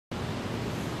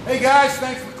Hey guys,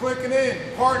 thanks for clicking in.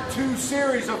 Part 2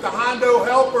 series of the Hondo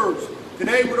Helpers.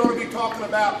 Today we're going to be talking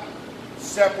about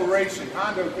separation.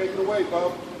 Hondo, take it away,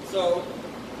 bub. So,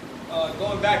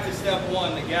 going back to step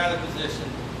 1, the gather position.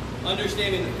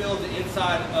 Understanding the feel of the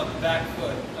inside of the back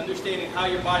foot. Understanding how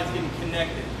your body's getting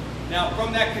connected. Now,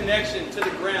 from that connection to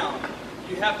the ground,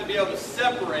 you have to be able to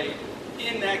separate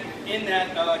in that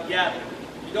gather.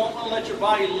 You don't want to let your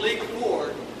body leak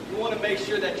forward. You want to make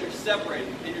sure that you're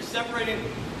separating. And you're separating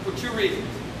for 2 reasons.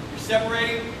 You're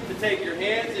separating to take your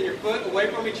hands and your foot away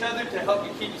from each other to help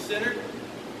you keep you centered.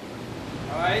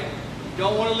 Alright? You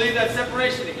don't want to leave that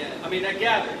separation again. that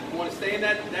gather. You want to stay in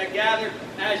that gather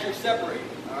as you're separating.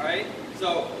 Alright?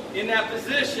 So in that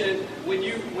position, when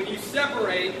you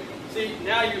separate, see,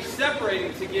 now you're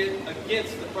separating to get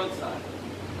against the front side.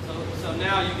 So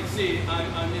now you can see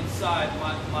I'm inside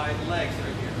my legs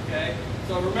right here, okay?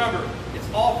 So remember, it's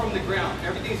all from the ground.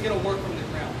 Everything's going to work from the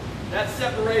ground. That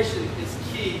separation is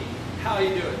key how you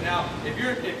do it. Now, if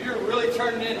you're really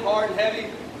turning in hard and heavy,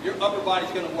 your upper body's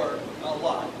going to work a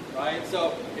lot, right?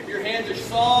 So if your hands are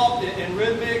soft and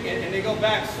rhythmic and they go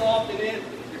back soft and in,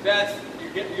 your bat's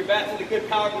in a good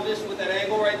power position with that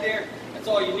angle right there. That's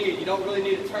all you need. You don't really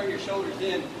need to turn your shoulders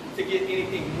in to get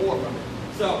anything more from it.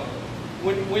 So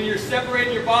when you're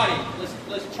separating your body,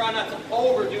 let's try not to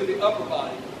overdo the upper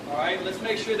body. All right, let's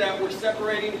make sure that we're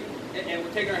separating and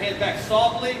we're taking our hands back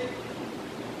softly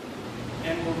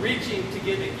and we're reaching to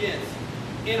get against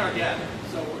in our gather.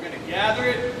 So we're going to gather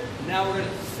it, now we're going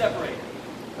to separate it.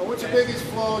 And what's the biggest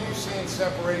flaw you see in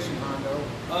separation, Hondo?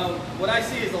 What I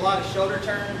see is a lot of shoulder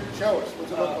turn. Show us,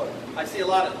 what's it look like? I see a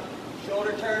lot of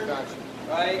shoulder turn, Gotcha.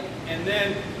 right? And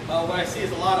then what I see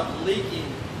is a lot of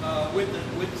leaking with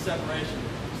the separation.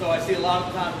 So I see a lot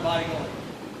of times the body going.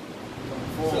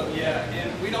 So yeah, and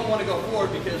we don't want to go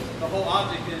forward because the whole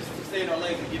object is to stay in our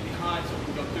legs and get behind so we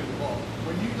can go through the ball.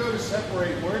 When you go to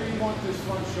separate, where do you want this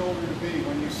front shoulder to be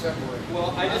when you separate?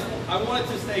 Well, I want it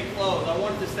to stay close. I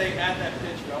want it to stay at that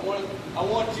picture. I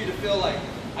want you to feel like,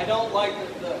 I don't like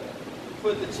to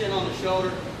put the chin on the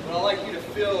shoulder, but I like you to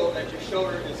feel that your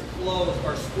shoulder is close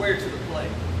or square to the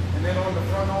plate. And then on the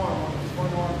front arm, on this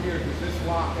front arm here, does this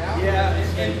lock out? Yeah,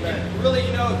 and really, if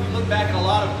you look back at a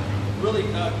lot of really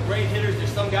great hitters,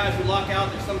 there's some guys who lock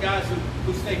out, there's some guys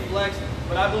who stay flexed,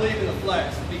 but I believe in the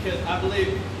flex because I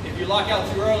believe if you lock out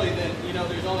too early, then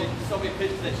there's only so many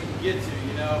pitches that you can get to.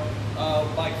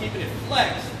 By keeping it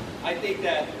flexed, I think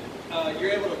that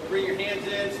you're able to bring your hands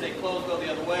in, stay close, go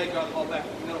the other way, drive the ball back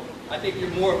in the middle. I think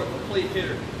you're more of a complete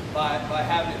hitter by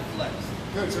having it flexed.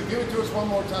 Good, so give it to us one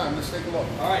more time. Let's take a look.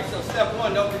 All right, so step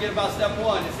 1, don't forget about step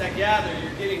 1. It's that gather.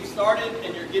 You're getting started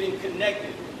and you're getting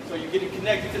connected. So you're getting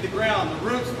connected to the ground. The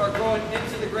roots are growing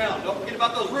into the ground. Don't forget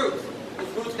about those roots.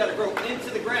 Those roots got to grow into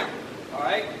the ground. All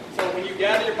right? So when you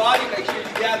gather your body, make sure you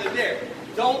gather there.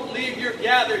 Don't leave your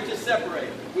gather to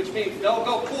separate, which means don't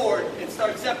go forward and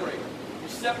start separating. You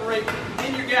separate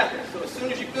in your gather. So as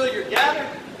soon as you feel your gather,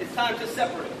 it's time to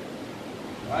separate.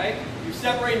 All right? You're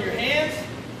separating your hands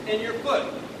and your foot.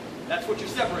 That's what you're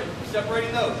separating. You're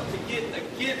separating those to get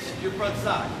against your front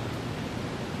side.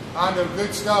 Hondo,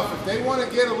 good stuff. If they want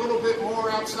to get a little bit more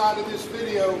outside of this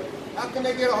video, how can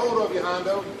they get a hold of you,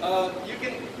 Hondo? You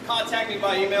can contact me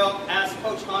by email,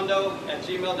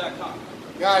 askcoachhondo@gmail.com.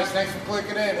 Guys, thanks for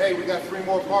clicking in. Hey, we got 3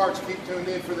 more parts. Keep tuned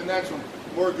in for the next one.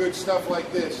 More good stuff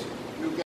like this.